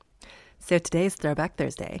So today's Throwback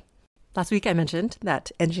Thursday. Last week I mentioned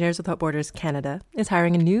that Engineers Without Borders Canada is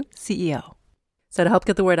hiring a new CEO. So to help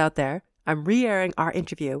get the word out there, I'm re-airing our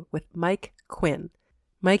interview with Mike Quinn.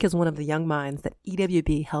 Mike is one of the young minds that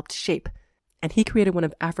EWB helped shape, and he created one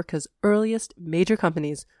of Africa's earliest major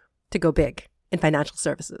companies to go big in financial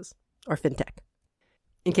services, or fintech.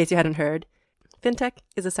 In case you hadn't heard, fintech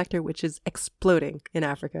is a sector which is exploding in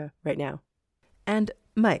Africa right now. And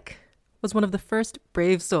Mike was one of the first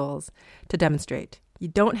brave souls to demonstrate you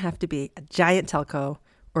don't have to be a giant telco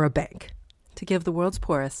or a bank to give the world's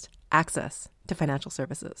poorest access to financial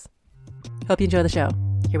services. Hope you enjoy the show.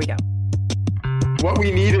 Here we go. What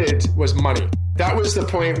we needed was money. That was the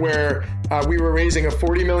point where we were raising a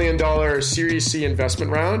 $40 million Series C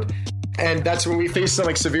investment round. And that's when we faced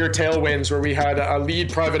some severe tailwinds where we had a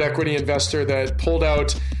lead private equity investor that pulled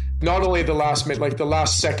out not only the last minute, the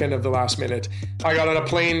last second of the last minute. I got on a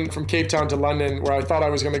plane from Cape Town to London where I thought I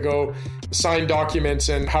was going to go sign documents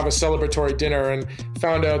and have a celebratory dinner, and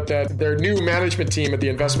found out that their new management team at the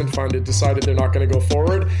investment fund had decided they're not going to go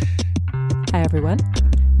forward. Hi, everyone.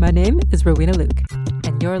 My name is Rowena Luke,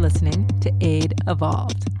 and you're listening to Aid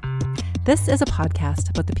Evolved. This is a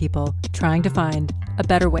podcast about the people trying to find a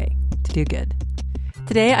better way to do good.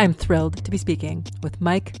 Today, I'm thrilled to be speaking with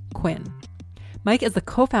Mike Quinn. Mike is the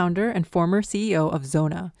co-founder and former CEO of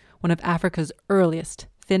Zoona, one of Africa's earliest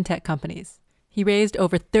fintech companies. He raised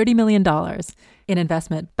over $30 million in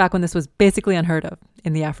investment back when this was basically unheard of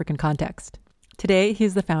in the African context. Today,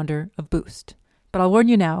 he's the founder of Boost. But I'll warn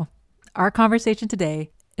you now, our conversation today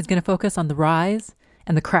is going to focus on the rise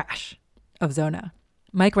and the crash of Zoona.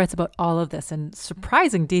 Mike writes about all of this in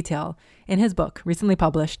surprising detail in his book, recently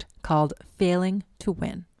published, called Failing to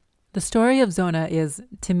Win. The story of Zoona is,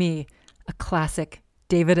 to me, a classic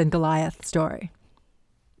David and Goliath story.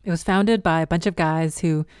 It was founded by a bunch of guys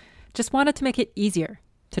who just wanted to make it easier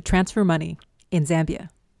to transfer money in Zambia.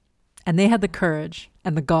 And they had the courage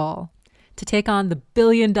and the gall to take on the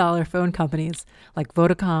billion-dollar phone companies like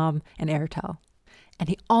Vodacom and Airtel. And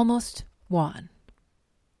he almost won.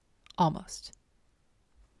 Almost.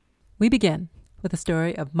 We begin with the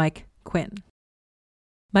story of Mike Quinn.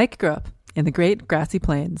 Mike grew up in the Great Grassy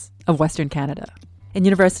Plains of Western Canada. In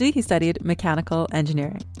university, he studied mechanical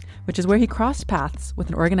engineering, which is where he crossed paths with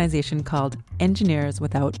an organization called Engineers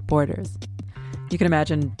Without Borders. You can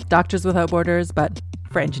imagine Doctors Without Borders, but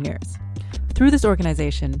for engineers. Through this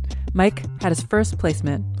organization, Mike had his first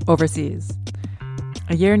placement overseas.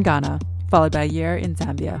 A year in Ghana, followed by a year in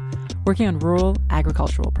Zambia, working on rural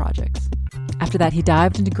agricultural projects. After that, he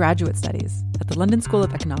dived into graduate studies at the London School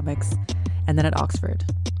of Economics and then at Oxford,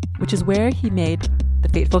 which is where he made the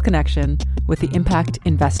fateful connection with the impact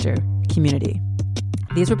investor community.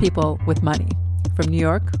 These were people with money from New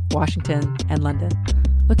York, Washington, and London,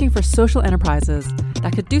 looking for social enterprises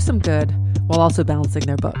that could do some good while also balancing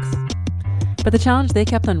their books. But the challenge they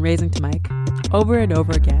kept on raising to Mike over and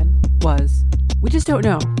over again was, we just don't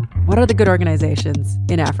know what are the good organizations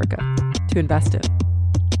in Africa to invest in.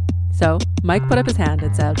 So Mike put up his hand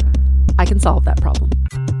and said, I can solve that problem.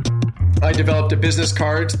 I developed a business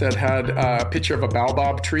card that had a picture of a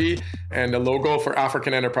baobab tree and a logo for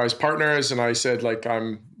African Enterprise Partners. And I said,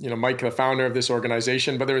 I'm, Mike, the founder of this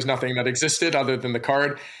organization, but there was nothing that existed other than the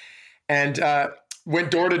card. And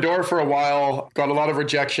went door to door for a while, got a lot of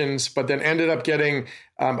rejections, but then ended up getting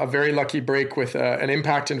a very lucky break with an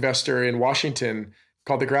impact investor in Washington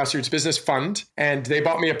called the Grassroots Business Fund. And they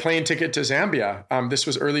bought me a plane ticket to Zambia. This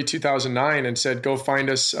was early 2009, and said, go find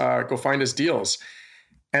us deals.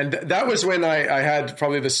 And that was when I had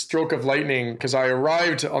probably the stroke of lightning, because I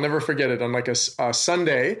arrived, I'll never forget it, on a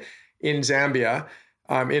Sunday in Zambia,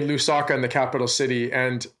 in Lusaka, in the capital city.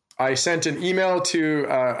 And I sent an email to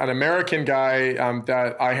an American guy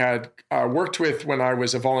that I had worked with when I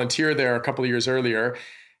was a volunteer there a couple of years earlier,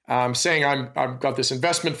 saying, I've got this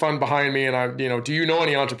investment fund behind me, and do you know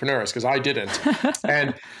any entrepreneurs? Because I didn't.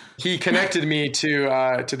 And he connected me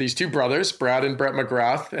to these two brothers, Brad and Brett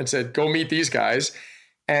McGrath, and said, go meet these guys.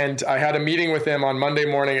 And I had a meeting with them on Monday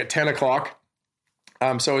morning at 10 o'clock.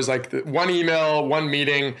 So it was one email, one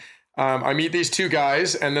meeting. I meet these two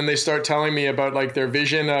guys, and then they start telling me about their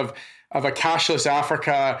vision of a cashless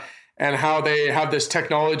Africa, and how they have this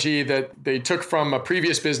technology that they took from a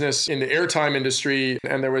previous business in the airtime industry.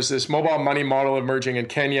 And there was this mobile money model emerging in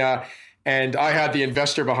Kenya. And I had the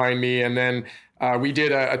investor behind me. And then we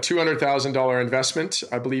did a $200,000 investment,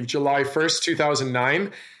 I believe July 1st,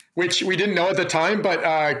 2009. Which we didn't know at the time,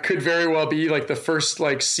 but could very well be the first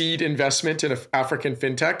seed investment in African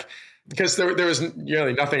fintech. because there was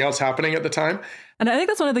really nothing else happening at the time. And I think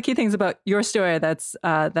that's one of the key things about your story that's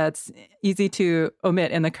easy to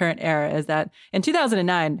omit in the current era is that in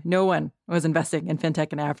 2009, no one was investing in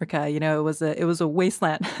fintech in Africa. You know, it was a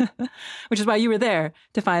wasteland, which is why you were there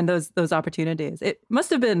to find those opportunities. It must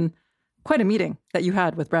have been quite a meeting that you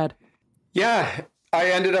had with Brad. Yeah. I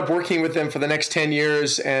ended up working with them for the next 10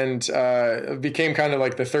 years and became kind of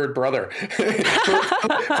like the third brother. It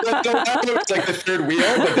was like the third wheel,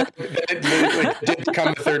 but then it did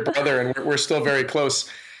become the third brother, and we're still very close.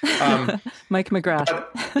 Mike McGrath.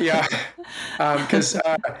 Yeah, because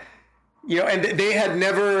and they had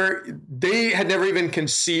never even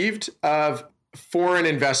conceived of foreign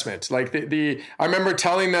investment. Like I remember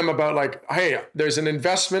telling them about like, hey, there's an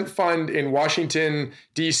investment fund in Washington,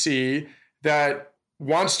 D.C. that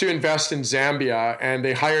wants to invest in Zambia, and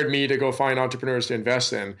they hired me to go find entrepreneurs to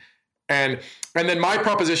invest in. And then my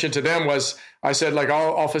proposition to them was, I said, like,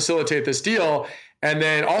 I'll facilitate this deal, and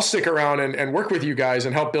then I'll stick around and work with you guys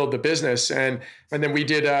and help build the business. And then we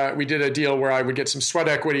did a deal where I would get some sweat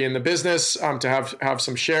equity in the business to have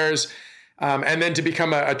some shares. And then to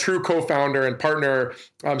become a true co-founder and partner,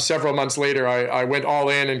 several months later, I went all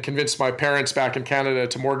in and convinced my parents back in Canada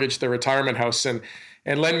to mortgage their retirement house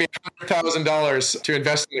and lend me $100,000 to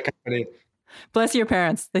invest in the company. Bless your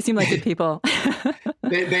parents. They seem like good people.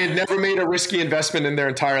 They had never made a risky investment in their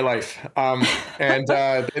entire life.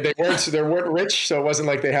 They weren't rich, so it wasn't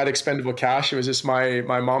like they had expendable cash. It was just my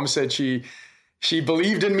mom said she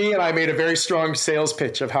believed in me, and I made a very strong sales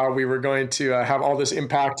pitch of how we were going to have all this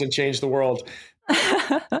impact and change the world.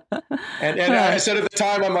 And I said at the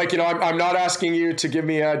time, I'm like, I'm not asking you to give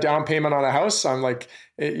me a down payment on a house. I'm like,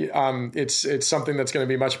 it's something that's going to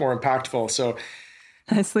be much more impactful. So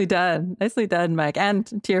nicely done, Mike,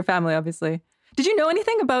 and to your family, obviously. Did you know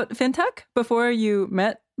anything about fintech before you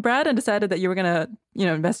met Brad and decided that you were going to,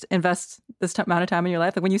 invest this amount of time in your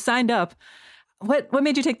life? Like when you signed up, what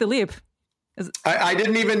made you take the leap? I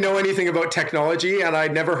didn't even know anything about technology, and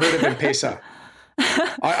I'd never heard of M-Pesa.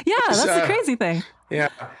 That's the crazy thing. Yeah,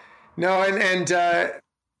 no,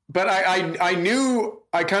 but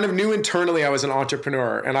I kind of knew internally I was an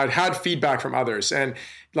entrepreneur, and I'd had feedback from others, and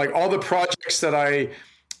like all the projects that I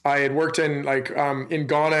had worked in, like in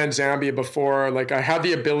Ghana and Zambia before, like I had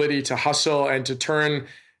the ability to hustle and to turn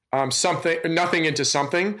nothing into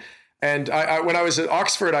something. And when I was at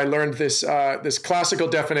Oxford, I learned this classical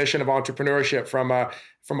definition of entrepreneurship from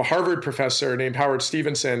a Harvard professor named Howard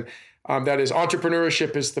Stevenson. That is,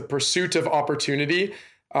 entrepreneurship is the pursuit of opportunity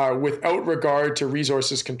without regard to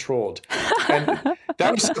resources controlled. And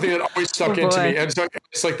that was something that always stuck into me. And so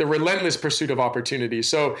it's like the relentless pursuit of opportunity.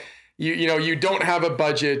 So you don't have a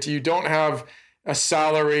budget, you don't have a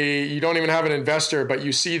salary, you don't even have an investor, but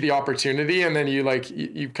you see the opportunity, and then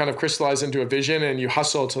you kind of crystallize into a vision, and you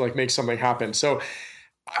hustle to like make something happen. So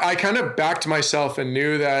I kind of backed myself and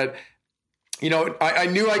knew that, I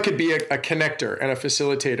knew I could be a connector and a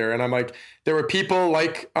facilitator. And I'm like, there were people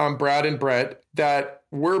like Brad and Brett that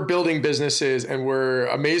were building businesses and were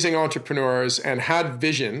amazing entrepreneurs and had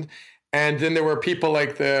vision. And then there were people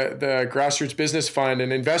like the Grassroots Business Fund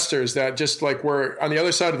and investors that just like were on the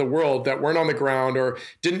other side of the world, that weren't on the ground or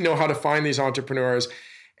didn't know how to find these entrepreneurs.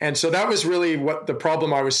 And so that was really what the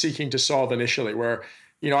problem I was seeking to solve initially, where,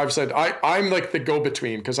 I've said, I'm like the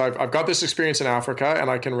go-between, because I've got this experience in Africa and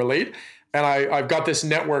I can relate. And I've got this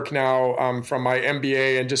network now from my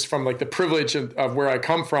MBA and just from like the privilege of where I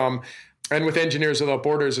come from, and with Engineers Without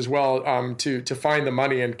Borders as well, to find the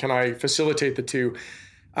money, and can I facilitate the two?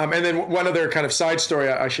 And then one other kind of side story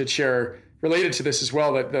I should share related to this as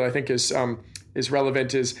well that I think is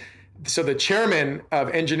relevant is, so the chairman of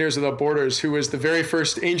Engineers Without Borders, who was the very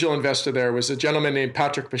first angel investor there, was a gentleman named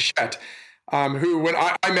Patrick Bichette, who, when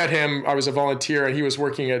I met him, I was a volunteer, and he was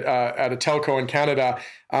working at a telco in Canada.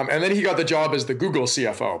 And then he got the job as the Google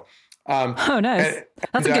CFO. Oh, nice.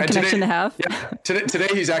 That's a good connection to have. Yeah, today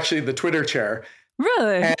he's actually the Twitter chair.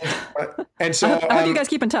 Really? And so how do you guys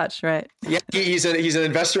keep in touch, right? Yeah, he's an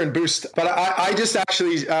investor in Boost. But I just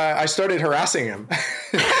actually I started harassing him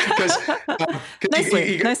because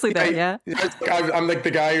nicely done. Yeah, I'm like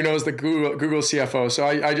the guy who knows the Google CFO. So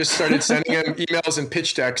I just started sending him emails and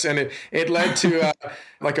pitch decks, and it led to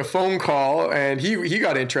like a phone call, and he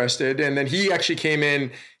got interested, and then he actually came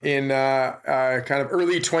in kind of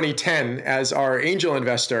early 2010 as our angel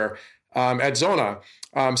investor at Zoona.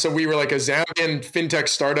 So we were like a Zambian fintech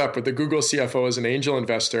startup with the Google CFO as an angel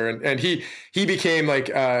investor. And he became like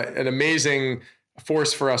an amazing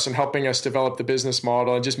force for us in helping us develop the business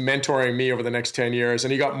model and just mentoring me over the next 10 years.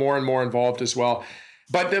 And he got more and more involved as well.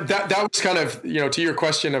 But that was kind of, to your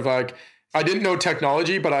question of like, I didn't know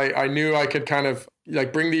technology, but I knew I could kind of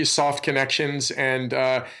like bring these soft connections and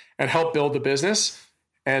help build the business.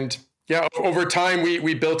 And yeah, over time,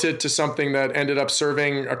 we built it to something that ended up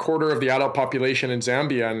serving a quarter of the adult population in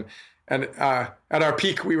Zambia. And at our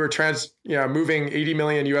peak, we were moving $80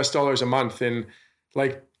 million US a month in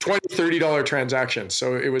like $20, $30 transactions.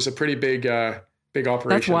 So it was a pretty big operation.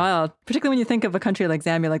 That's wild. Particularly when you think of a country like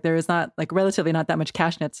Zambia, like there is not like relatively not that much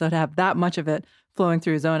cash net. So to have that much of it flowing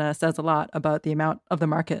through Zoona says a lot about the amount of the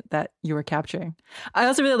market that you were capturing. I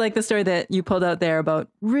also really like the story that you pulled out there about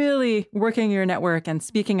really working your network and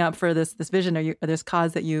speaking up for this vision or this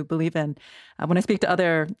cause that you believe in. When I speak to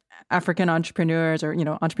other African entrepreneurs or,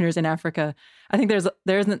 entrepreneurs in Africa, I think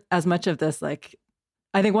there isn't as much of this. Like,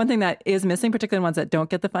 I think one thing that is missing, particularly ones that don't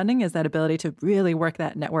get the funding, is that ability to really work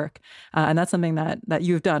that network. And that's something that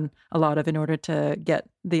you've done a lot of in order to get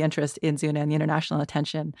the interest in Zoona and the international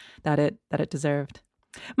attention that it deserved.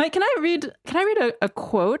 Mike, can I read a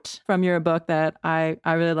quote from your book that I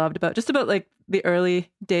really loved about like the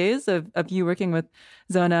early days of you working with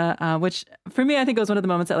Zoona, which for me, I think was one of the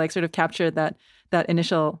moments that like sort of captured that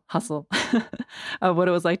initial hustle of what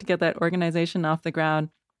it was like to get that organization off the ground.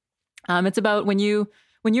 It's about when you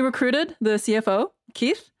recruited the CFO,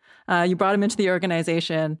 Keith, you brought him into the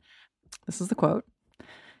organization. This is the quote.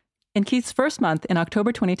 In Keith's first month in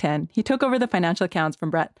October 2010, he took over the financial accounts from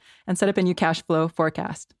Brett and set up a new cash flow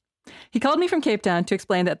forecast. He called me from Cape Town to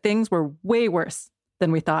explain that things were way worse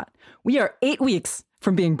than we thought. We are 8 weeks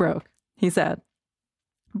from being broke, he said.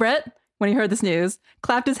 Brett, when he heard this news,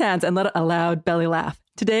 clapped his hands and let out a loud belly laugh.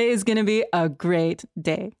 Today is going to be a great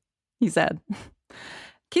day, he said.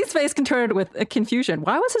 Keith's face contorted with a confusion.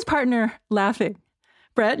 Why was his partner laughing?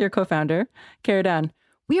 Brett, your co-founder, carried on.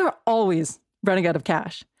 We are always running out of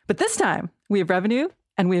cash, but this time we have revenue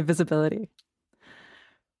and we have visibility.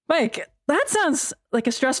 Mike, that sounds like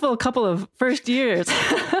a stressful couple of first years.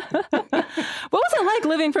 What was it like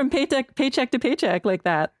living from paycheck to paycheck like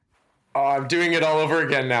that? Oh, I'm doing it all over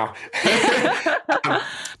again now.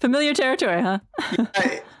 Familiar territory, huh?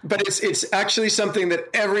 Yeah, but it's actually something that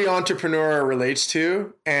every entrepreneur relates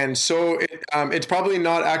to. And so it's probably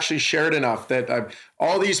not actually shared enough that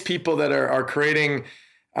all these people that are creating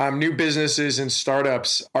new businesses and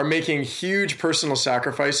startups are making huge personal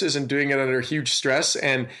sacrifices and doing it under huge stress.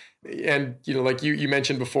 And like you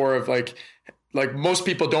mentioned before of like most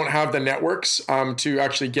people don't have the networks to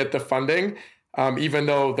actually get the funding. Even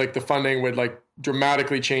though like the funding would like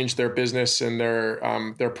dramatically change their business and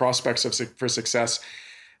their prospects for success,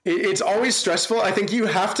 it's always stressful. I think you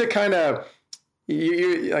have to kind of,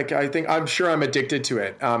 I'm sure I'm addicted to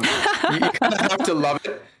it. You kind of have to love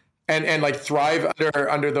it and like thrive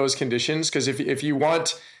under those conditions. Because if you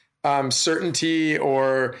want certainty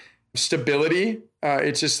or stability,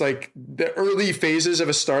 it's just like the early phases of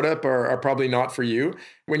a startup are probably not for you.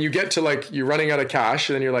 When you get to like you're running out of cash,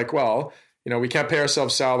 and then you're like, well, we can't pay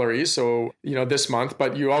ourselves salaries, so this month,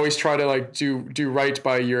 but you always try to like do right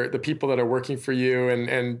by the people that are working for you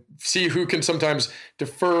and see who can sometimes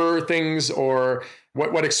defer things or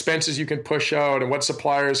what expenses you can push out and what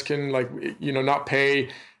suppliers can not pay.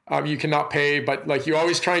 You cannot pay, but like you're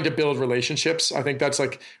always trying to build relationships. I think that's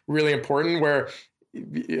like really important where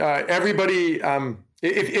everybody,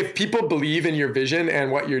 if people believe in your vision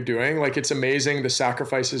and what you're doing, like it's amazing the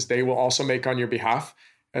sacrifices they will also make on your behalf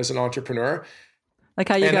as an entrepreneur. Like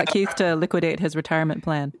how you got Keith to liquidate his retirement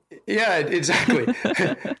plan. Yeah, exactly.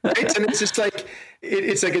 Right? And it's just like,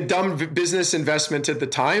 it's like a dumb business investment at the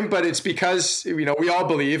time, but it's because, we all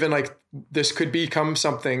believe and like this could become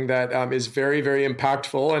something that is very, very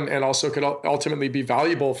impactful and also could ultimately be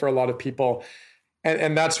valuable for a lot of people.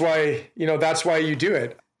 And that's why, that's why you do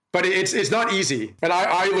it. But it's not easy. And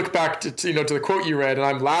I look back to the quote you read and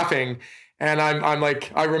I'm laughing. And I'm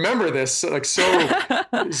like, I remember this like so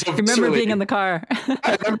remember being in the car.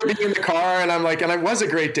 I remember being in the car and I'm like, and it was a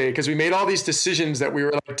great day because we made all these decisions that we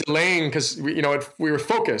were like delaying because we were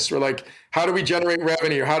focused. We're like, how do we generate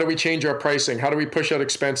revenue? How do we change our pricing? How do we push out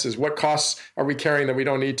expenses? What costs are we carrying that we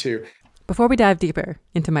don't need to? Before we dive deeper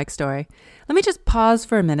into Mike's story, let me just pause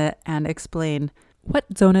for a minute and explain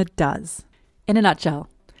what Zoona does. In a nutshell,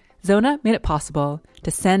 Zoona made it possible to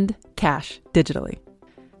send cash digitally.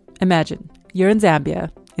 Imagine you're in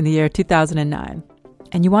Zambia in the year 2009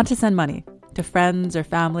 and you want to send money to friends or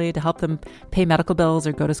family to help them pay medical bills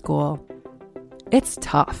or go to school. It's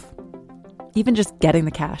tough. Even just getting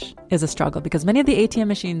the cash is a struggle because many of the ATM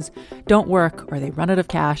machines don't work or they run out of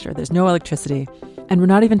cash or there's no electricity. And we're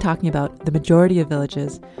not even talking about the majority of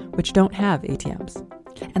villages which don't have ATMs.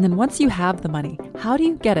 And then once you have the money, how do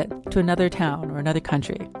you get it to another town or another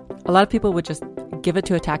country? A lot of people would just give it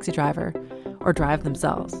to a taxi driver or drive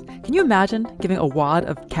themselves. Can you imagine giving a wad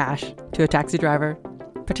of cash to a taxi driver,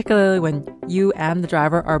 particularly when you and the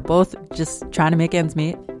driver are both just trying to make ends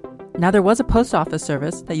meet? Now, there was a post office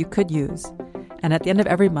service that you could use, and at the end of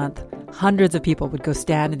every month, hundreds of people would go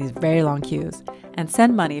stand in these very long queues and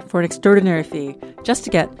send money for an extraordinary fee just to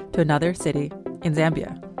get to another city in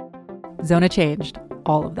Zambia. Zoona changed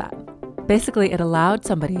all of that. Basically, it allowed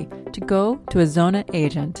somebody to go to a Zoona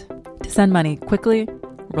agent to send money quickly,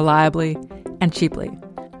 reliably, and cheaply,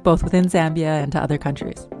 both within Zambia and to other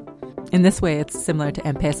countries. In this way, it's similar to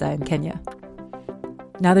M-Pesa in Kenya.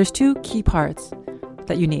 Now, there's two key parts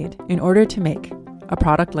that you need in order to make a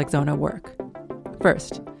product like Zoona work.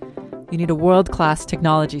 First, you need a world-class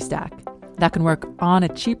technology stack that can work on a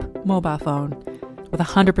cheap mobile phone with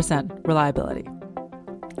 100% reliability.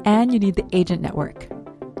 And you need the agent network.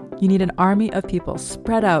 You need an army of people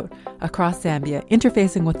spread out across Zambia,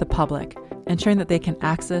 interfacing with the public, ensuring that they can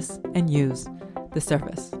access and use the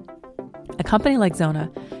service. A company like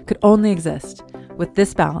Zoona could only exist with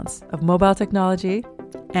this balance of mobile technology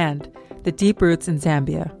and the deep roots in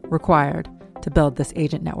Zambia required to build this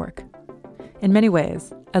agent network. In many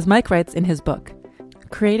ways, as Mike writes in his book,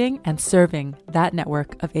 creating and serving that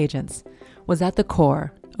network of agents was at the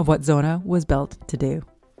core of what Zoona was built to do.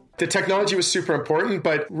 The technology was super important,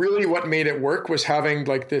 but really what made it work was having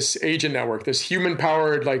like this agent network, this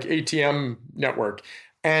human-powered like ATM network.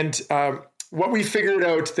 And what we figured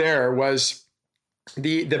out there was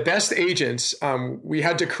the best agents we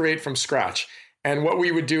had to create from scratch. And what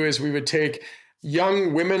we would do is we would take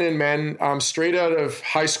young women and men straight out of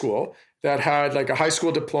high school that had like a high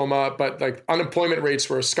school diploma, but like unemployment rates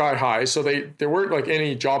were sky high. So there weren't like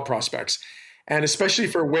any job prospects. And especially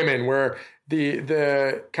for women, where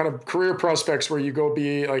the kind of career prospects where you go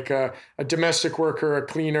be like a domestic worker, a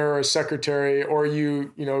cleaner, a secretary, or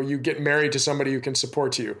you get married to somebody who can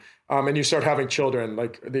support you, and you start having children,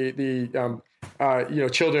 like children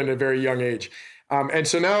at a very young age. And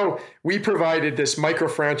so now we provided this micro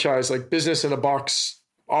franchise, like business in a box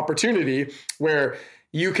opportunity where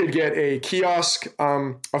you could get a kiosk,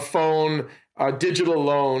 a phone, a digital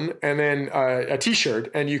loan, and then a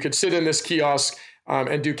t-shirt, and you could sit in this kiosk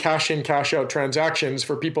and do cash in, cash out transactions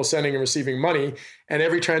for people sending and receiving money. And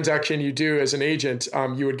every transaction you do as an agent,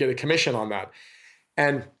 you would get a commission on that.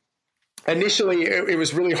 And initially, it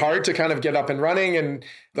was really hard to kind of get up and running and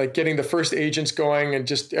like getting the first agents going, and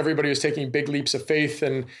just everybody was taking big leaps of faith,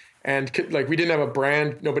 and like we didn't have a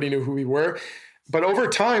brand, nobody knew who we were. But over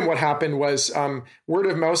time, what happened was word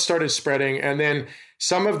of mouth started spreading, and then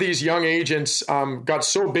some of these young agents got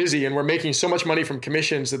so busy and were making so much money from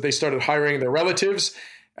commissions that they started hiring their relatives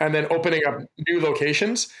and then opening up new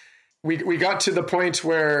locations. We got to the point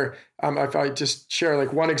where, if I just share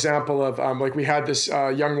like one example of like we had this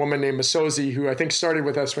young woman named Masozi who I think started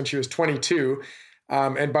with us when she was 22.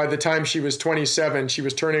 And by the time she was 27, she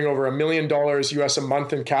was turning over $1 million US a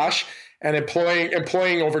month in cash and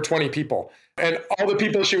employing over 20 people. And all the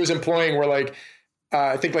people she was employing were like,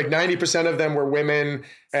 I think like 90% of them were women,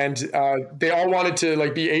 and they all wanted to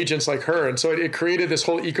like be agents like her. And so it created this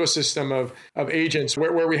whole ecosystem of agents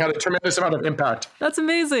where we had a tremendous amount of impact. That's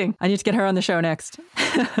amazing. I need to get her on the show next.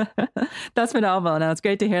 That's phenomenal. No, it's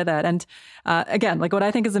great to hear that. And again, like what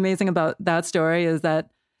I think is amazing about that story is that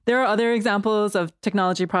there are other examples of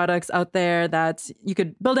technology products out there that you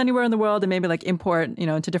could build anywhere in the world and maybe like import,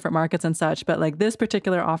 into different markets and such. But like this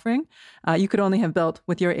particular offering, you could only have built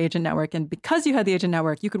with your agent network. And because you had the agent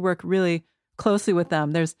network, you could work really closely with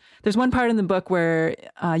them. There's one part in the book where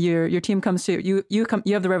your team comes to you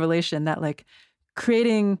have the revelation that like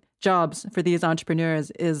creating jobs for these entrepreneurs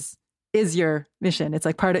is your mission. It's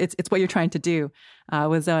like it's what you're trying to do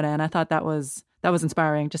with Zoona. And I thought that was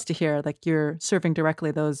inspiring just to hear like you're serving directly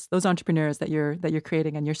those entrepreneurs that you're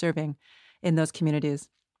creating and you're serving in those communities.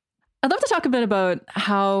 I'd love to talk a bit about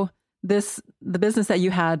how the business that you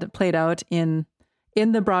had played out in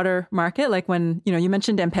the broader market. Like when, you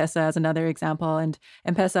mentioned M-Pesa as another example, and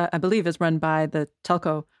M-Pesa, I believe, is run by the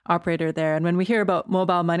telco operator there. And when we hear about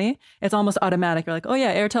mobile money, it's almost automatic. You're like, oh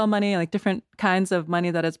yeah, Airtel money, like different kinds of money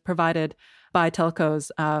that is provided by telcos,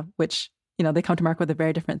 which they come to market with a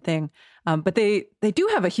very different thing. But they do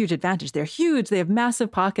have a huge advantage. They're huge. They have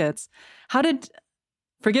massive pockets.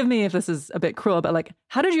 Forgive me if this is a bit cruel, but like,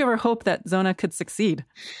 how did you ever hope that Zoona could succeed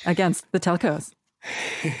against the telcos?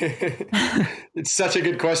 It's such a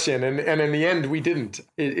good question. And in the end, we didn't.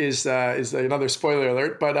 It is another spoiler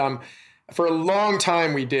alert. But for a long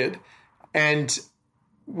time, we did. And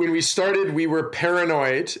when we started, we were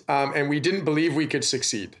paranoid and we didn't believe we could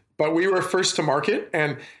succeed. But we were first to market,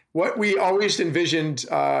 and what we always envisioned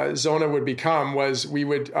Zoona would become was we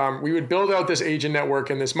would build out this agent network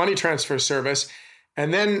and this money transfer service.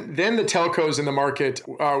 And then the telcos in the market,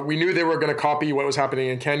 we knew they were going to copy what was happening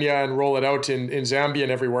in Kenya and roll it out in Zambia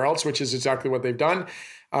and everywhere else, which is exactly what they've done.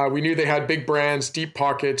 We knew they had big brands, deep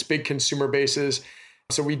pockets, big consumer bases.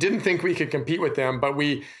 So we didn't think we could compete with them, but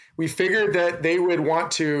we figured that they would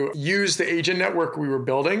want to use the agent network we were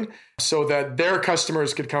building so that their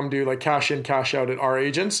customers could come do like cash in, cash out at our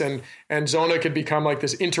agents. And Zoona could become like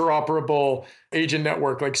this interoperable agent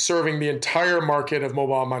network, like serving the entire market of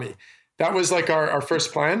mobile money. That was like our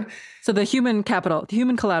first plan. So the human capital, the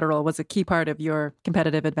human collateral was a key part of your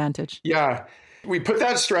competitive advantage. Yeah. We put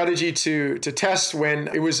that strategy to test when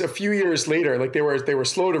it was a few years later. Like they were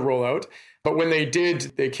slow to roll out, but when they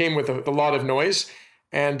did, they came with a lot of noise.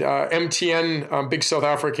 And MTN, big South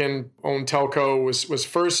African owned telco, was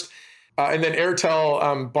first. And then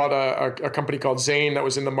Airtel bought a company called Zain that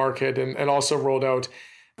was in the market and also rolled out.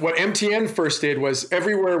 What MTN first did was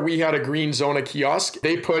everywhere we had a green Zoona kiosk,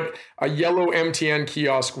 they put a yellow MTN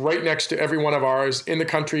kiosk right next to every one of ours in the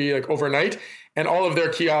country, like overnight. And all of their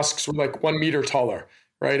kiosks were like 1 meter taller,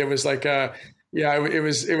 right? It was like it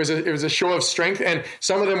was a show of strength. And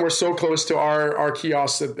some of them were so close to our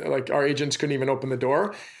kiosks that like our agents couldn't even open the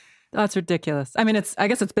door. That's ridiculous. I mean, I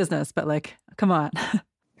guess it's business, but like, come on.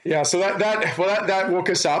 Yeah. So that woke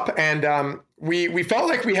us up, and we felt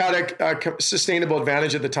like we had a sustainable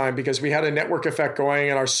advantage at the time because we had a network effect going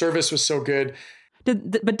and our service was so good.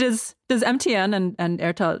 But does MTN and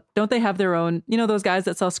Airtel, don't they have their own, those guys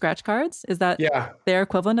that sell scratch cards? Is that their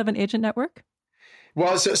equivalent of an agent network?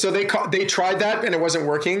 Well, so they tried that and it wasn't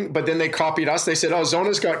working, but then they copied us. They said, oh,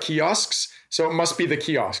 Zona's got kiosks, so it must be the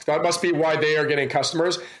kiosk. That must be why they are getting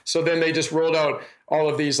customers. So then they just rolled out all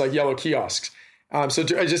of these like yellow kiosks. So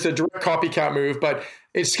just a direct copycat move, but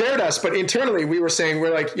it scared us. But internally we were saying,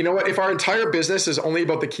 we're like, you know what, if our entire business is only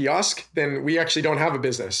about the kiosk, then we actually don't have a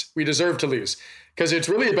business. We deserve to lose. Because it's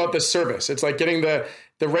really about the service. It's like getting the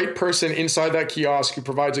right person inside that kiosk who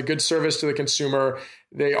provides a good service to the consumer.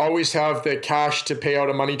 They always have the cash to pay out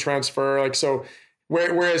a money transfer. Like so,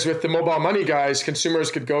 whereas with the mobile money guys,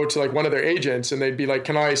 consumers could go to like one of their agents and they'd be like,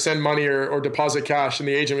 "Can I send money or deposit cash?" And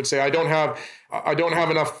the agent would say, "I don't have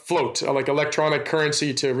enough float, like electronic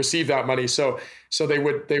currency to receive that money." So they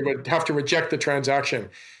would have to reject the transaction.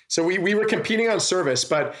 So we were competing on service,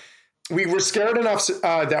 but we were scared enough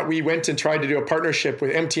that we went and tried to do a partnership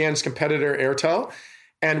with MTN's competitor, Airtel.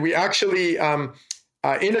 And we actually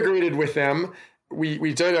integrated with them.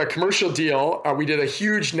 We did a commercial deal. We did a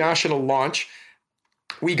huge national launch.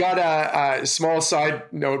 We got a small side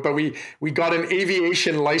note, but we got an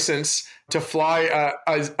aviation license to fly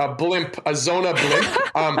a blimp, a Zoona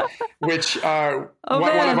blimp, which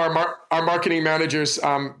one of our marketing managers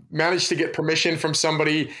managed to get permission from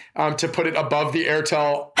somebody to put it above the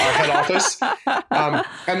Airtel head office. And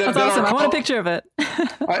then, That's awesome. I want a picture of it.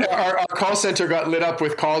 Our call center got lit up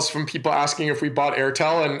with calls from people asking if we bought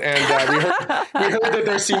Airtel, and we heard that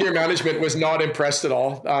their senior management was not impressed at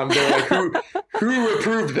all. They were like, who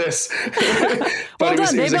approved this? Well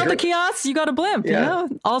done. They built the kiosk. You got a blimp. Yeah.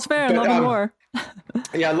 All's fair and nothing more.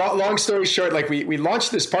 Yeah. Long story short, like we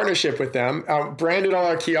launched this partnership with them, branded all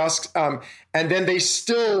our kiosks, and then they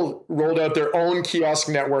still rolled out their own kiosk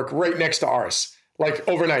network right next to ours, like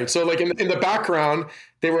overnight. So like in the background,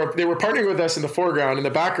 they were partnering with us in the foreground. In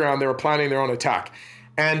the background, they were planning their own attack.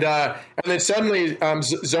 And then suddenly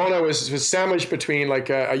Zoona was sandwiched between like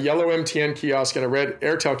a yellow MTN kiosk and a red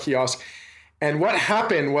Airtel kiosk. And what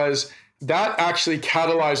happened was that actually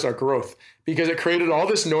catalyzed our growth because it created all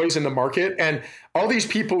this noise in the market, and all these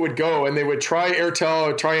people would go and they would try Airtel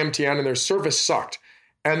or try MTN and their service sucked.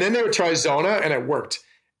 And then they would try Zoona and it worked.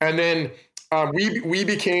 And then we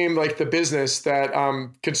became like the business that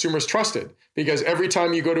consumers trusted, because every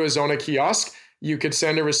time you go to a Zoona kiosk, you could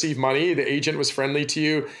send or receive money. The agent was friendly to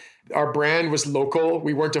you. Our brand was local.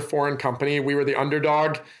 We weren't a foreign company. We were the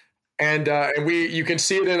underdog. And you can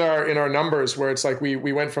see it in our numbers where it's like we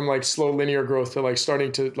went from like slow linear growth to like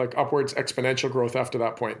starting to like upwards exponential growth after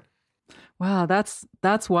that point. Wow, that's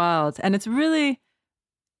wild, and it's really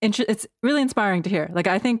inspiring to hear. Like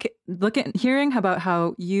I think hearing about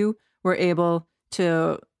how you were able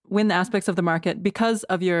to win the aspects of the market because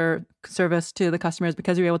of your service to the customers,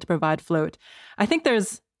 because you were able to provide float. I think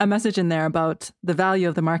there's a message in there about the value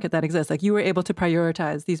of the market that exists. Like you were able to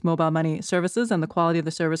prioritize these mobile money services and the quality of the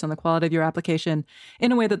service and the quality of your application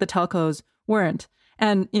in a way that the telcos weren't.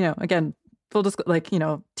 And, again, full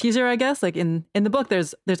disclosure, teaser, I guess, like in the book,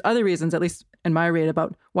 there's other reasons, at least in my read,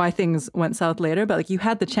 about why things went south later. But like you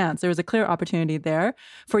had the chance. There was a clear opportunity there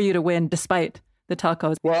for you to win despite the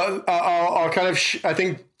telcos. Well, I'll kind of, I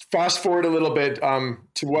think fast forward a little bit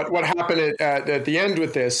to what happened at the end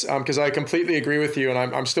with this, because I completely agree with you, and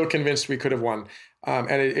I'm still convinced we could have won.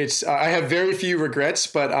 And I have very few regrets,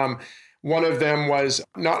 but one of them was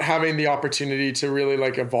not having the opportunity to really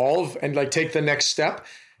like evolve and like take the next step.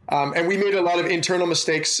 And we made a lot of internal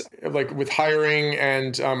mistakes, like with hiring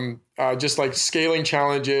and just like scaling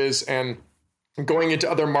challenges and going into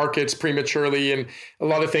other markets prematurely, and a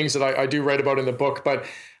lot of things that I do write about in the book. But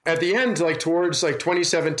at the end, like towards like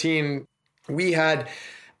 2017, we had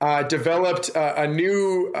developed a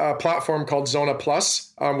new platform called Zoona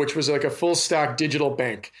Plus, which was like a full stack digital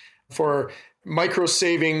bank for micro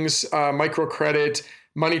savings, micro credit,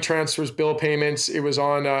 money transfers, bill payments. It was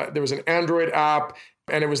on, there was an Android app,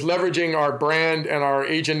 and it was leveraging our brand and our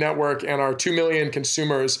agent network and our 2 million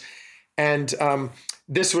consumers. And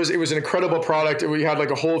it was an incredible product. We had like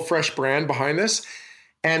a whole fresh brand behind this.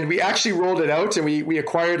 And we actually rolled it out, and we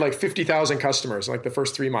acquired like 50,000 customers like the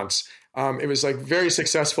first 3 months. It was like very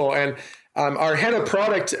successful. And our head of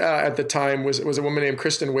product at the time was a woman named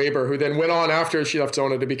Kristen Weber, who then went on after she left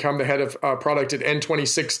Zoona to become the head of product at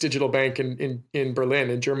N26 Digital Bank in Berlin,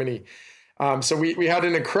 in Germany. So we had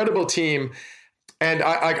an incredible team. And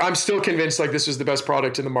I'm still convinced like this was the best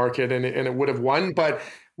product in the market, and it would have won. But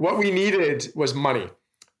what we needed was money,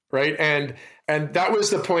 right? And that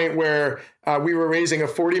was the point where we were raising a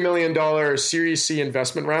 $40 million Series C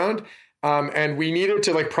investment round. And we needed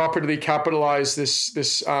to like properly capitalize this.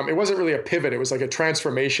 It wasn't really a pivot. It was like a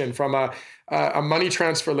transformation from a money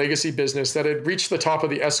transfer legacy business that had reached the top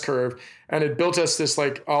of the S curve and had built us this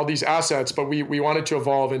like all these assets. But we wanted to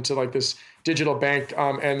evolve into like this digital bank,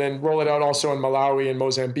 and then roll it out also in Malawi and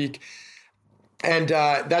Mozambique. And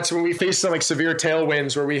that's when we faced some like severe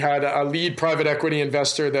tailwinds, where we had a lead private equity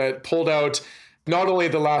investor that pulled out not only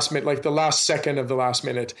the last minute, like the last second of the last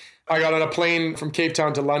minute. I got on a plane from Cape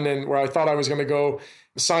Town to London, where I thought I was going to go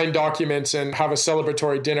sign documents and have a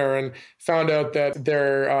celebratory dinner, and found out that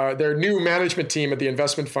their new management team at the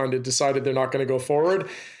investment fund had decided they're not going to go forward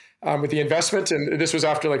with the investment. And this was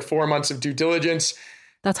after like 4 months of due diligence.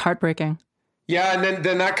 That's heartbreaking. Yeah. And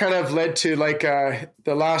then that kind of led to like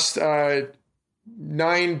the last 9+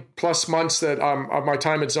 months of my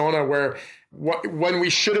time at Zoona, where when we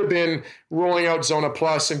should have been rolling out Zoona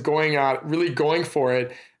Plus and really going for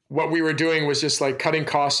it, what we were doing was just like cutting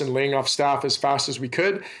costs and laying off staff as fast as we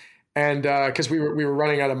could. And because we were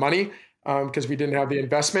running out of money, because we didn't have the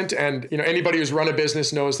investment. And anybody who's run a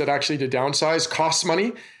business knows that actually to downsize costs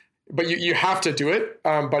money, but you have to do it.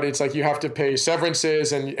 But it's like you have to pay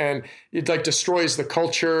severances, and it like destroys the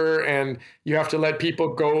culture, and you have to let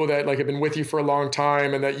people go that like have been with you for a long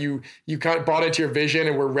time, and that you kind of bought into your vision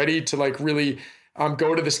and were ready to like really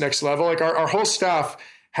go to this next level. Like our whole staff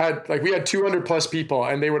we had 200+ people,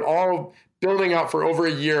 and they would all building up for over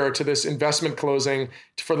a year to this investment closing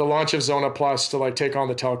for the launch of Zoona Plus to like take on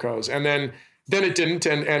the telcos. And then it didn't.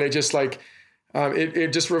 And it just like,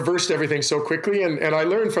 it just reversed everything so quickly. And I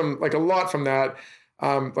learned from like a lot from that.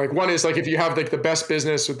 Like one is like, if you have like the best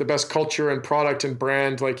business with the best culture and product and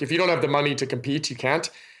brand, like if you don't have the money to compete, you can't.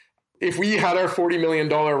 If we had our $40 million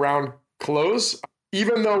round close,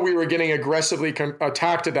 even though we were getting aggressively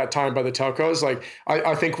attacked at that time by the telcos, like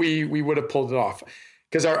I think we would have pulled it off,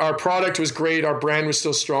 because our product was great, our brand was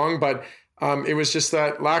still strong, but it was just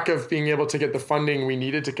that lack of being able to get the funding we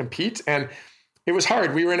needed to compete, and it was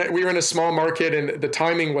hard. We were in a small market, and the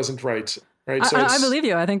timing wasn't right. Right. So I believe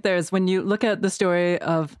you. I think when you look at the story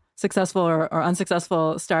of successful or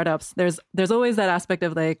unsuccessful startups, there's always that aspect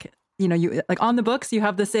of like, you like on the books, you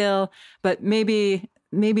have the sale, but maybe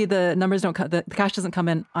the numbers don't the cash doesn't come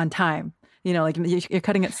in on time. Like you're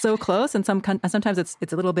cutting it so close, and sometimes it's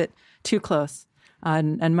a little bit too close.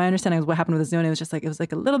 And my understanding of what happened with Zoona was just like, it was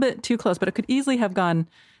like a little bit too close, but it could easily have gone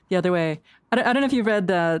the other way. I don't know if you've read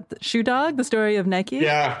the Shoe Dog, the story of Nike.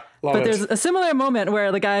 Yeah, love but it. There's a similar moment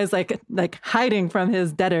where the guy's like hiding from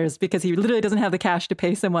his debtors because he literally doesn't have the cash to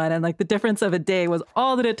pay someone, and like the difference of a day was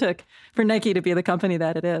all that it took for Nike to be the company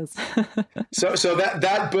that it is. So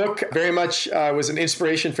that book very much was an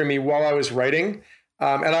inspiration for me while I was writing,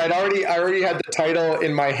 and I already had the title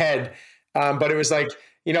in my head, but it was like,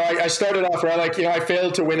 I started off where I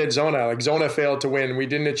failed to win at Zoona. Like Zoona failed to win. We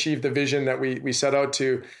didn't achieve the vision that we set out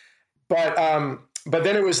to. But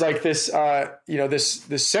then it was like this,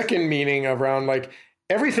 this second meaning around like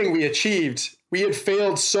everything we achieved, we had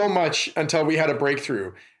failed so much until we had a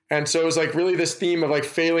breakthrough. And so it was like really this theme of like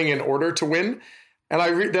failing in order to win.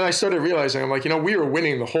 And then I started realizing, I'm like, we were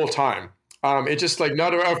winning the whole time. It just like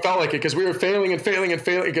I felt like it because we were failing and failing and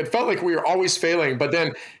failing. It felt like we were always failing. But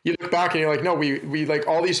then you look back and you're like, no, we like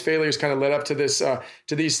all these failures kind of led up to this,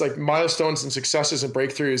 to these like milestones and successes and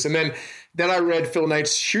breakthroughs. And then I read Phil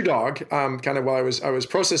Knight's Shoe Dog, kind of while I was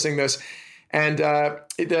processing this, and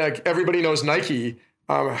everybody knows Nike.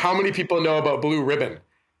 How many people know about Blue Ribbon?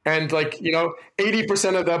 And like,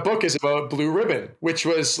 80% of that book is about Blue Ribbon, which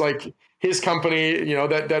was like his company,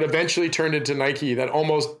 that eventually turned into Nike, that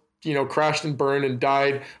almost, crashed and burned and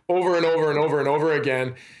died over and over and over and over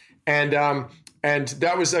again. And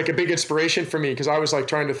that was like a big inspiration for me because I was like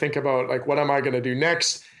trying to think about like, what am I going to do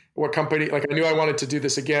next? What company? Like I knew I wanted to do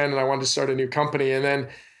this again and I wanted to start a new company. And then,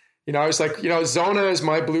 I was like, Zoona is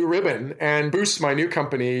my Blue Ribbon and Boost, my new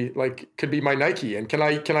company, like could be my Nike. And can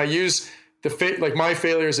I use like my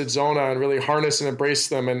failures at Zoona and really harness and embrace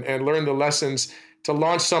them and learn the lessons to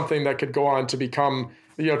launch something that could go on to become,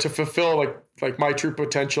 to fulfill like my true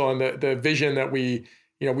potential and the vision that we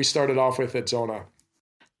started off with at Zoona.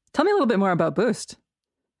 Tell me a little bit more about Boost.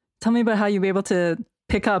 Tell me about how you were able to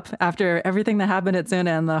pick up after everything that happened at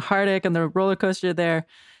Zoona and the heartache and the roller coaster there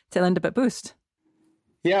to end up at Boost.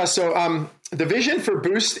 Yeah. So the vision for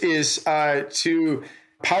Boost is to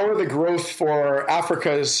power the growth for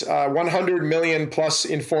Africa's 100 million plus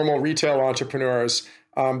informal retail entrepreneurs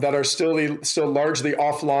that are still largely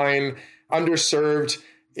offline, underserved,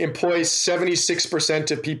 employs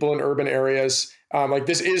 76% of people in urban areas. Like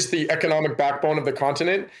this is the economic backbone of the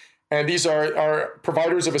continent. And these are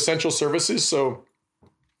providers of essential services. So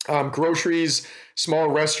groceries, small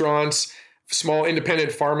restaurants, small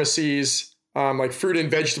independent pharmacies, like fruit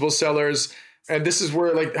and vegetable sellers. And this is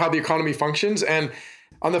where like how the economy functions. And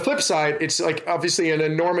on the flip side, it's like obviously an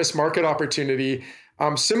enormous market opportunity,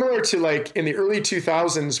 similar to like in the early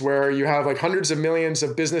 2000s, where you have like hundreds of millions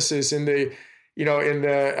of businesses in the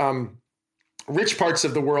rich parts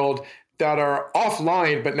of the world that are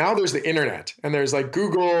offline, but now there's the internet and there's like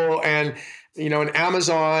Google and and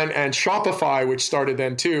Amazon and Shopify, which started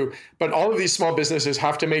then too. But all of these small businesses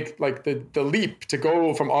have to make like the leap to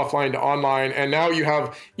go from offline to online. And now you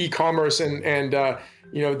have e-commerce and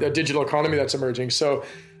the digital economy that's emerging. So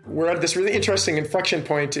we're at this really interesting inflection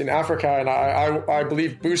point in Africa, and I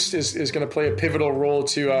believe Boost is going to play a pivotal role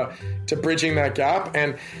to bridging that gap.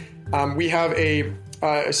 And we have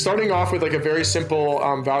starting off with like a very simple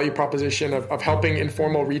value proposition of helping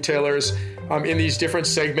informal retailers in these different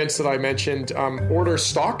segments that I mentioned order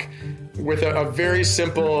stock with a very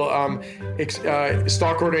simple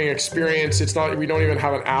stock ordering experience. We don't even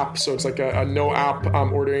have an app, so it's like a no app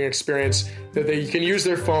ordering experience that you can use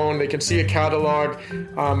their phone. They can see a catalog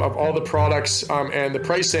of all the products and the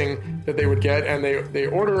pricing that they would get, and they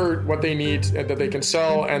order what they need that they can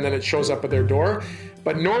sell, and then it shows up at their door.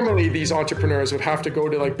 But normally these entrepreneurs would have to go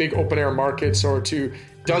to like big open air markets or to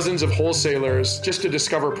dozens of wholesalers just to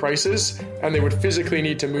discover prices, and they would physically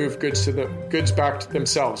need to move goods back to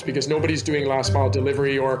themselves because nobody's doing last mile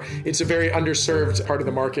delivery, or it's a very underserved part of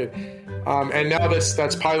the market. And now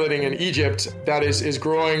that's piloting in Egypt, that is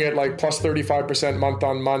growing at like plus 35% month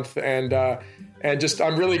on month, and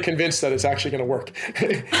I'm really convinced that it's actually going to work.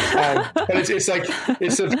 But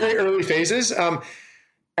it's the very early phases,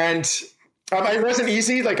 and it wasn't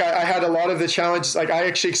easy. Like I had a lot of the challenges. Like I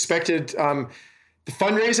actually expected the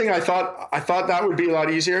fundraising. I thought that would be a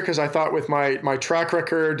lot easier because I thought with my track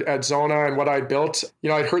record at Zoona and what I built,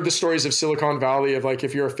 I'd heard the stories of Silicon Valley of like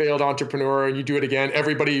if you're a failed entrepreneur and you do it again,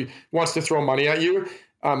 everybody wants to throw money at you.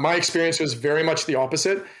 My experience was very much the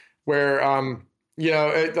opposite, where I'm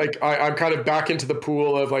kind of back into the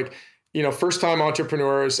pool of like first time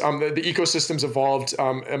entrepreneurs. The ecosystem's evolved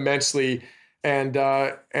immensely. And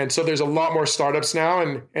so there's a lot more startups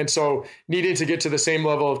now. And so needing to get to the same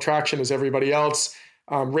level of traction as everybody else,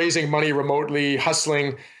 raising money remotely,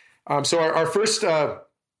 hustling. So our first $1.5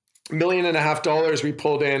 million we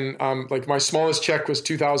pulled in, like my smallest check was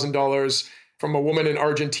 $2,000 from a woman in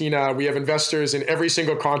Argentina. We have investors in every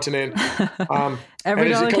single continent. Every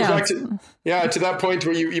dollar counts. To that point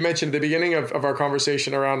where you mentioned at the beginning of our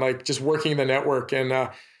conversation around like just working the network. And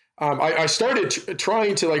I started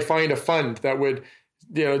trying to like find a fund that would,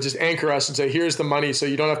 just anchor us and say, here's the money. So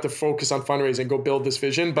you don't have to focus on fundraising, go build this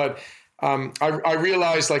vision. But I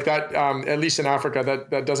realized like that, at least in Africa,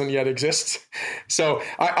 that doesn't yet exist. So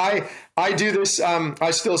I do this.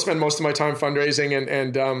 I still spend most of my time fundraising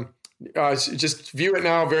and just view it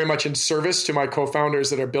now very much in service to my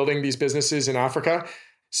co-founders that are building these businesses in Africa,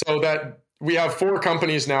 so that we have 4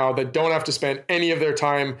 companies now that don't have to spend any of their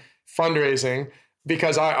time fundraising.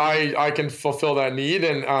 because I can fulfill that need.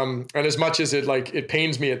 And as much as it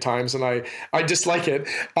pains me at times and I dislike it,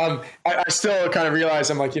 I still kind of realize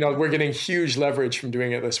I'm like, we're getting huge leverage from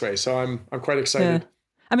doing it this way. So I'm quite excited. Yeah.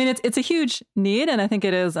 I mean, it's a huge need. And I think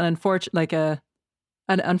it is an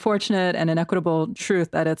unfortunate and inequitable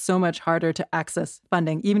truth that it's so much harder to access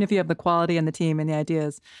funding, even if you have the quality and the team and the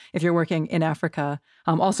ideas, if you're working in Africa.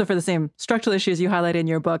 Also for the same structural issues you highlighted in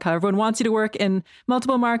your book, how everyone wants you to work in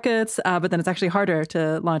multiple markets, but then it's actually harder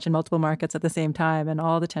to launch in multiple markets at the same time, and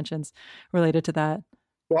all the tensions related to that.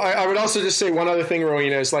 Well, I would also just say one other thing,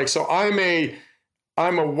 Rowena, is so I'm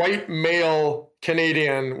a white male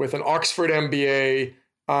Canadian with an Oxford MBA,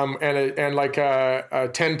 and a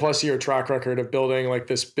 10 plus year track record of building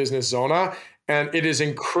this business Zoona. And it is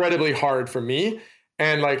incredibly hard for me.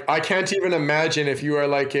 And I can't even imagine if you are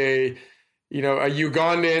a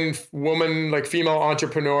Ugandan woman, female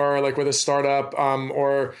entrepreneur, with a startup,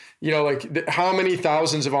 or, how many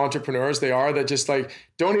thousands of entrepreneurs they are that just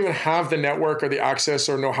don't even have the network or the access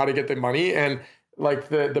or know how to get the money, and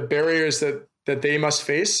the barriers that they must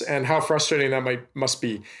face, and how frustrating that must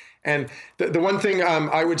be. And the one thing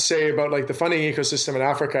I would say about the funding ecosystem in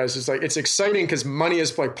Africa is it's exciting because money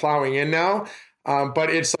is plowing in now,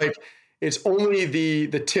 but it's only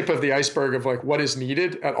the tip of the iceberg of what is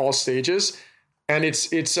needed at all stages. And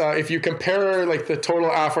it's if you compare the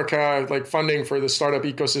total Africa funding for the startup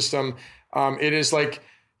ecosystem, it is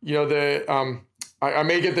I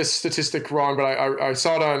may get this statistic wrong, but I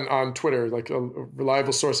saw it on Twitter, a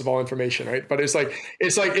reliable source of all information, right? But it's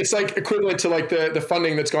equivalent to the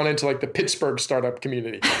funding that's gone into the Pittsburgh startup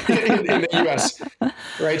community in the US,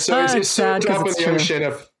 right? So it's still a drop in the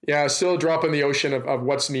ocean still a drop in the ocean of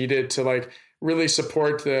what's needed to really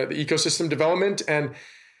support the ecosystem development. And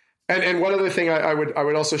one other thing I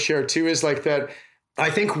would also share too is that I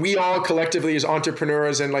think we all collectively as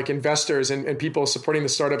entrepreneurs and investors and people supporting the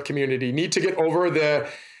startup community need to get over the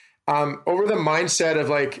mindset of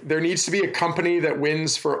there needs to be a company that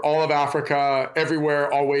wins for all of Africa,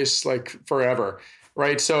 everywhere, always, forever,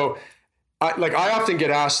 right? So I often get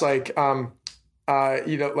asked how are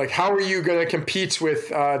you going to compete with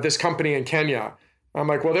this company in Kenya? I'm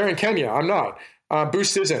like, well, they're in Kenya. I'm not.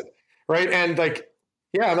 Boost isn't, right? And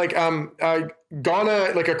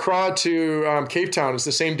Ghana, Accra to Cape Town is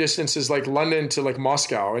the same distance as London to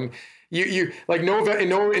Moscow. And you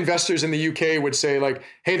no investors in the UK would say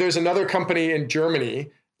hey, there's another company in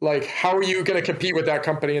Germany. How are you going to compete with that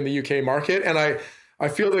company in the UK market? And I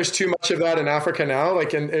feel there's too much of that in Africa now.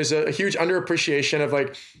 And there's a huge underappreciation of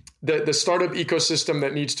the startup ecosystem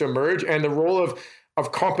that needs to emerge, and the role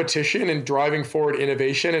of competition in driving forward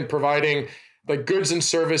innovation and providing goods and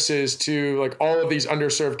services to all of these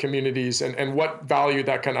underserved communities, and what value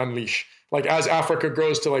that can unleash. As Africa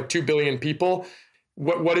grows to 2 billion people,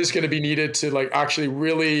 what is going to be needed to actually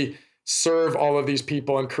really serve all of these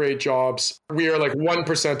people and create jobs? We are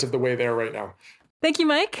 1% of the way there right now. Thank you,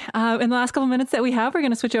 Mike. In the last couple minutes that we have, we're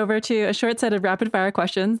going to switch over to a short set of rapid fire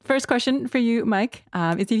questions. First question for you, Mike,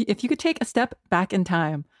 is if you could take a step back in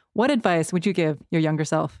time, what advice would you give your younger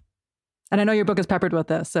self? And I know your book is peppered with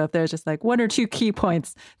this, so if there's just one or two key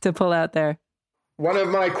points to pull out there. One of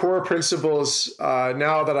my core principles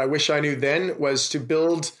now that I wish I knew then was to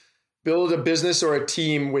build a business or a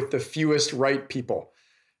team with the fewest right people.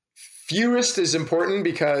 Fewest is important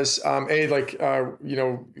because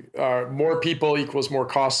more people equals more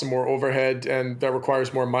costs and more overhead, and that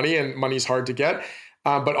requires more money, and money's hard to get.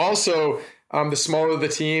 But also, the smaller the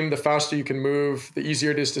team, the faster you can move, the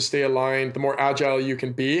easier it is to stay aligned, the more agile you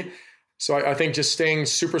can be. So I think just staying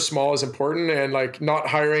super small is important, and not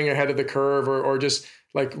hiring ahead of the curve, or just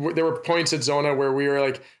there were points at Zoona where we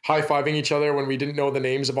were high-fiving each other when we didn't know the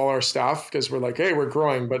names of all our staff, because we're hey, we're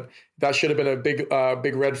growing, but that should have been a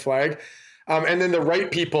big red flag. And then the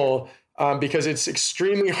right people, because it's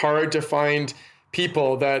extremely hard to find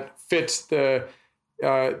people that fit the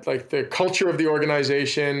culture of the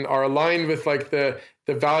organization, are aligned with the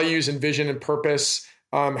values and vision and purpose,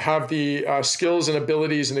 have the skills and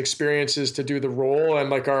abilities and experiences to do the role,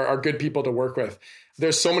 and are good people to work with.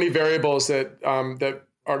 There's so many variables that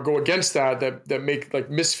go against that make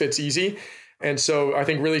misfits easy. And so I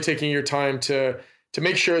think really taking your time to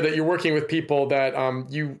make sure that you're working with people that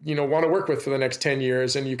you want to work with for the next 10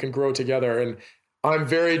 years, and you can grow together. And I'm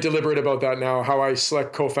very deliberate about that now, how I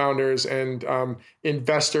select co-founders and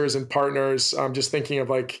investors and partners. I'm just thinking of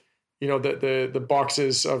the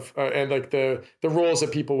boxes of and the roles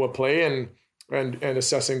that people will play, and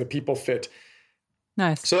assessing the people fit.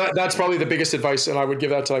 Nice. So that's probably the biggest advice, and I would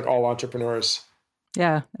give that to all entrepreneurs.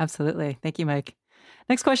 Yeah, absolutely. Thank you, Mike.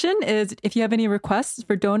 Next question is if you have any requests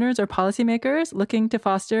for donors or policymakers looking to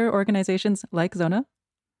foster organizations like Zoona?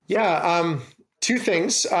 Yeah, two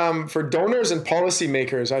things. For donors and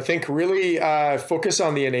policymakers, I think really focus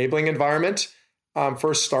on the enabling environment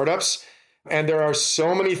for startups. And there are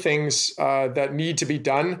so many things that need to be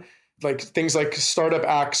done, like things like startup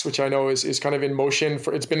acts, which I know is kind of in motion.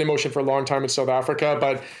 It's been in motion for a long time in South Africa,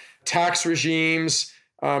 but tax regimes,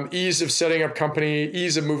 ease of setting up company,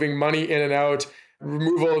 ease of moving money in and out,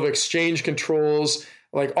 removal of exchange controls,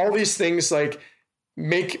 like all these things like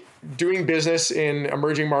make doing business in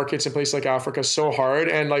emerging markets in places like Africa so hard.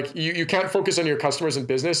 And like you can't focus on your customers and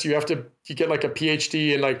business. You get like a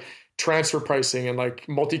PhD in like transfer pricing and like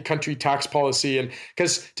multi-country tax policy. And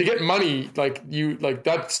because to get money, like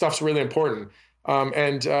that stuff's really important.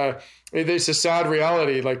 It's a sad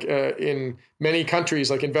reality. Like in many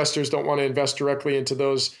countries, like investors don't want to invest directly into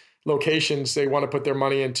those locations. They want to put their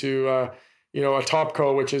money into a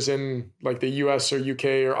topco, which is in like the US or UK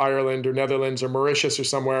or Ireland or Netherlands or Mauritius or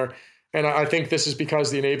somewhere. And I think this is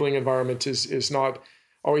because the enabling environment is not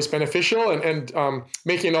always beneficial and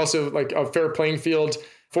making it also like a fair playing field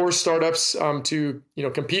for startups to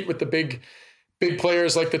compete with the big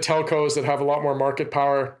players like the telcos that have a lot more market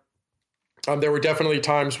power. There were definitely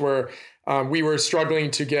times where we were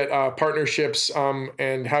struggling to get partnerships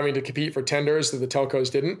and having to compete for tenders that the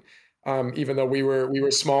telcos didn't, even though we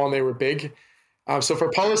were small and they were big. So for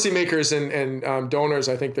policymakers and donors,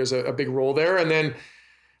 I think there's a big role there. And then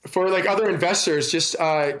for like other investors, just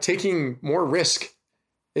taking more risk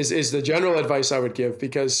is the general advice I would give,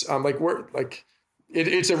 because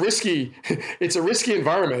it's a risky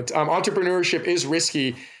environment. Entrepreneurship is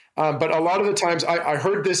risky. But a lot of the times I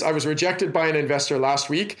heard this, I was rejected by an investor last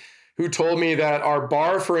week who told me that our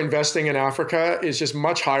bar for investing in Africa is just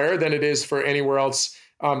much higher than it is for anywhere else,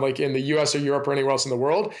 like in the US or Europe or anywhere else in the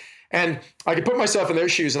world. And I could put myself in their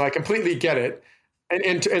shoes and I completely get it.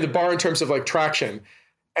 And the bar in terms of like traction.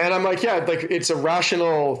 And I'm like, yeah, like it's a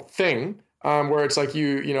rational thing where it's like,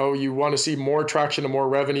 you want to see more traction and more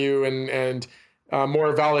revenue and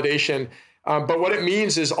more validation. But what it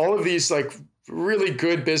means is all of these like really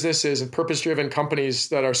good businesses and purpose-driven companies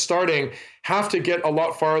that are starting have to get a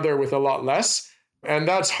lot farther with a lot less. And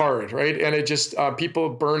that's hard, right? And it just, people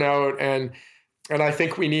burn out. And I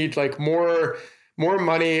think we need like more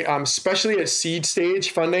money, especially at seed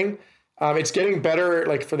stage funding. It's getting better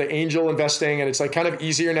like for the angel investing. And it's like kind of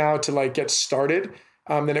easier now to like get started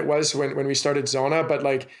than it was when we started Zoona. But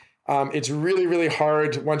like, it's really, really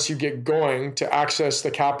hard once you get going to access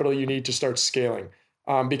the capital you need to start scaling.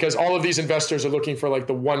 Because all of these investors are looking for like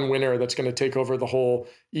the one winner that's going to take over the whole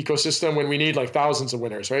ecosystem when we need like thousands of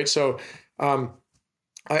winners, right? So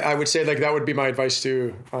I would say like that would be my advice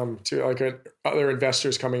to like other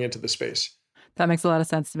investors coming into the space. That makes a lot of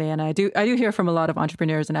sense to me. And I do hear from a lot of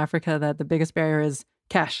entrepreneurs in Africa that the biggest barrier is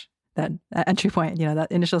cash, that entry point,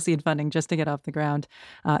 that initial seed funding just to get off the ground.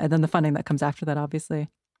 And then the funding that comes after that, obviously.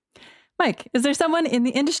 Mike, is there someone in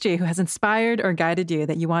the industry who has inspired or guided you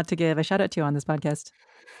that you want to give a shout out to on this podcast?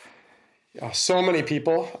 So many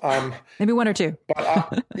people. Maybe one or two.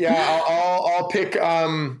 But I'll pick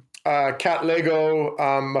Kat Lego,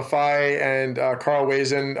 Mafai, and Carl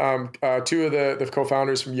Wazen, two of the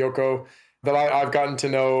co-founders from Yoko that I've gotten to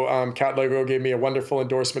know. Kat Lego gave me a wonderful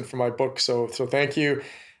endorsement for my book, so thank you.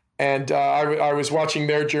 And I was watching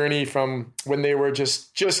their journey from when they were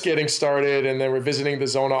just getting started, and they were visiting the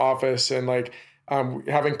Zoona office and like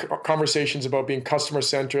having conversations about being customer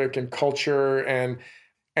centric and culture, and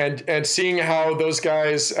seeing how those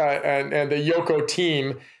guys and the Yoko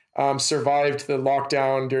team survived the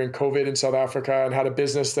lockdown during COVID in South Africa and had a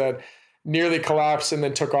business that nearly collapsed and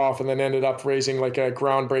then took off and then ended up raising like a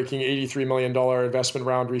groundbreaking $83 million investment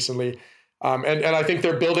round recently. And I think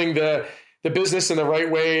they're building the business in the right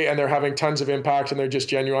way, and they're having tons of impact, and they're just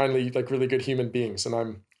genuinely like really good human beings.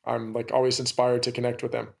 And I'm like always inspired to connect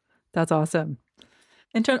with them. That's awesome.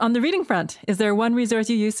 On the reading front, is there one resource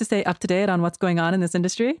you use to stay up to date on what's going on in this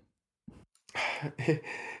industry?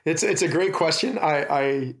 It's a great question.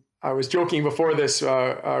 I was joking before this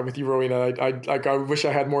with you, Rowena. I wish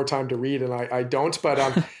I had more time to read, and I don't. But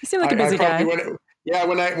you seem like a busy guy.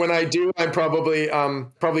 When I do, I'm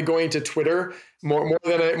probably going to Twitter more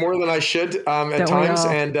than I should at times.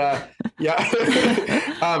 And and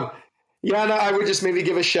I would just maybe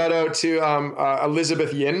give a shout out to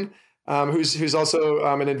Elizabeth Yin, who's also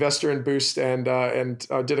an investor in Boost and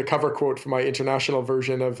did a cover quote for my international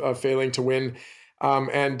version of Failing to Win.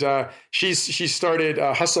 She started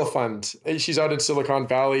a Hustle Fund. She's out in Silicon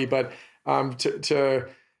Valley, but to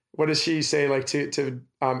what does she say? Like to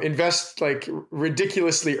invest like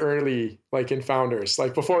ridiculously early, like in founders,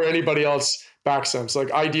 like before anybody else backs them. So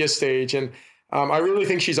like idea stage. And I really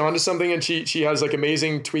think she's onto something, and she has like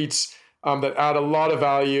amazing tweets that add a lot of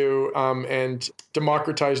value and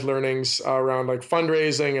democratize learnings around like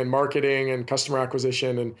fundraising and marketing and customer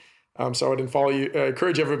acquisition. And so I would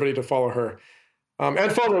encourage everybody to follow her.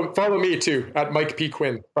 And follow me too at Mike P.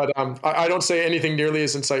 Quinn. But I don't say anything nearly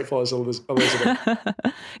as insightful as Elizabeth.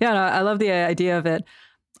 Yeah, no, I love the idea of it.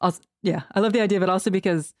 I love the idea of it also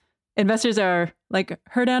because investors are like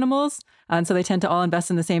herd animals. And so they tend to all invest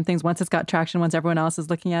in the same things once it's got traction, once everyone else is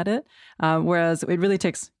looking at it. Whereas it really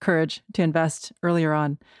takes courage to invest earlier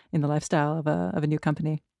on in the lifestyle of a new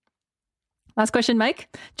company. Last question,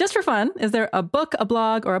 Mike. Just for fun, is there a book, a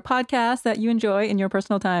blog, or a podcast that you enjoy in your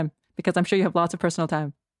personal time? Because I'm sure you have lots of personal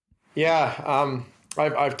time. Yeah.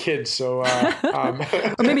 I have kids, so...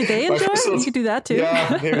 or maybe they enjoy? You could do that too.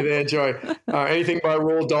 Yeah, maybe they enjoy. Anything by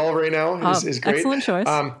Roald Dahl right now is great. Excellent choice.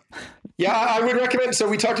 Yeah, I would recommend. So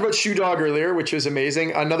we talked about Shoe Dog earlier, which was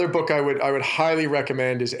amazing. Another book I would highly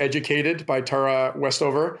recommend is Educated by Tara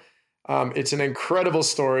Westover. It's an incredible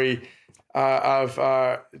story of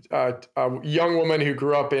a young woman who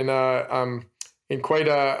grew up in quite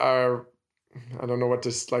a I don't know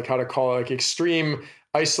how to call it, like extreme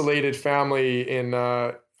isolated family in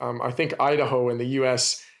I think Idaho in the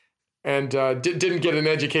U.S. and didn't get an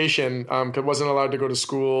education because wasn't allowed to go to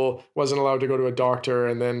school, wasn't allowed to go to a doctor,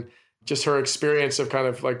 and then just her experience of kind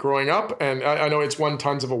of like growing up. And I know it's won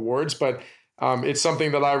tons of awards, but it's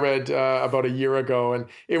something that I read about a year ago, and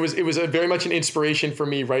it was very much an inspiration for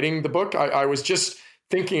me writing the book. I was just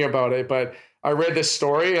thinking about it, but I read this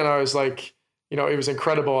story and I was like, it was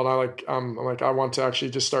incredible, and I'm like I want to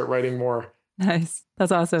actually just start writing more. Nice,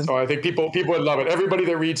 that's awesome. So I think people would love it. Everybody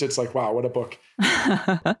that reads it's like, wow, what a book.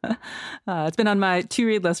 It's been on my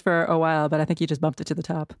to-read list for a while, but I think you just bumped it to the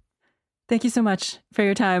top. Thank you so much for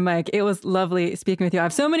your time, Mike. It was lovely speaking with you. I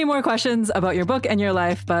have so many more questions about your book and your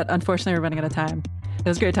life, but unfortunately we're running out of time. It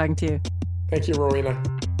was great talking to you. Thank you, Rowena.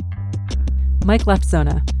 Mike left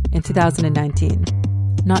Zoona in 2019.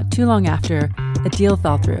 Not too long after, a deal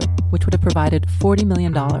fell through, which would have provided $40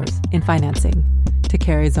 million in financing to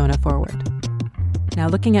carry Zoona forward. Now,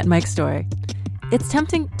 looking at Mike's story, it's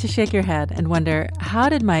tempting to shake your head and wonder, how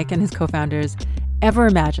did Mike and his co-founders ever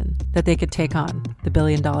imagine that they could take on the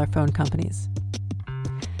billion-dollar phone companies?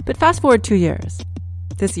 But fast forward 2 years.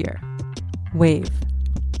 This year, Wave,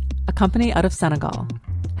 a company out of Senegal,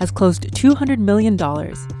 has closed $200 million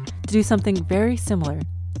to do something very similar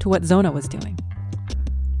to what Zoona was doing.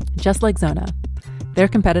 Just like Zoona, their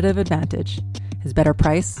competitive advantage is better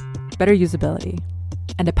price, better usability,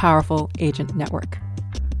 and a powerful agent network.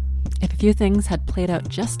 If a few things had played out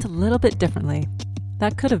just a little bit differently,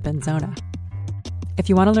 that could have been Zoona. If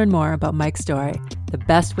you want to learn more about Mike's story, the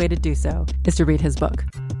best way to do so is to read his book.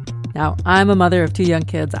 Now, I'm a mother of 2 young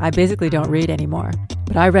kids. I basically don't read anymore,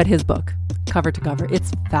 but I read his book, cover to cover.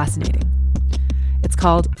 It's fascinating. It's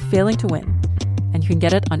called Failing to Win, and you can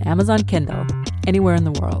get it on Amazon Kindle anywhere in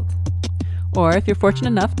the world. Or if you're fortunate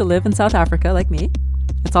enough to live in South Africa like me,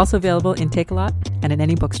 it's also available in Take-A-Lot and in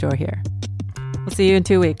any bookstore here. We'll see you in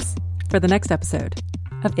 2 weeks for the next episode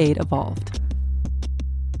of Aid Evolved.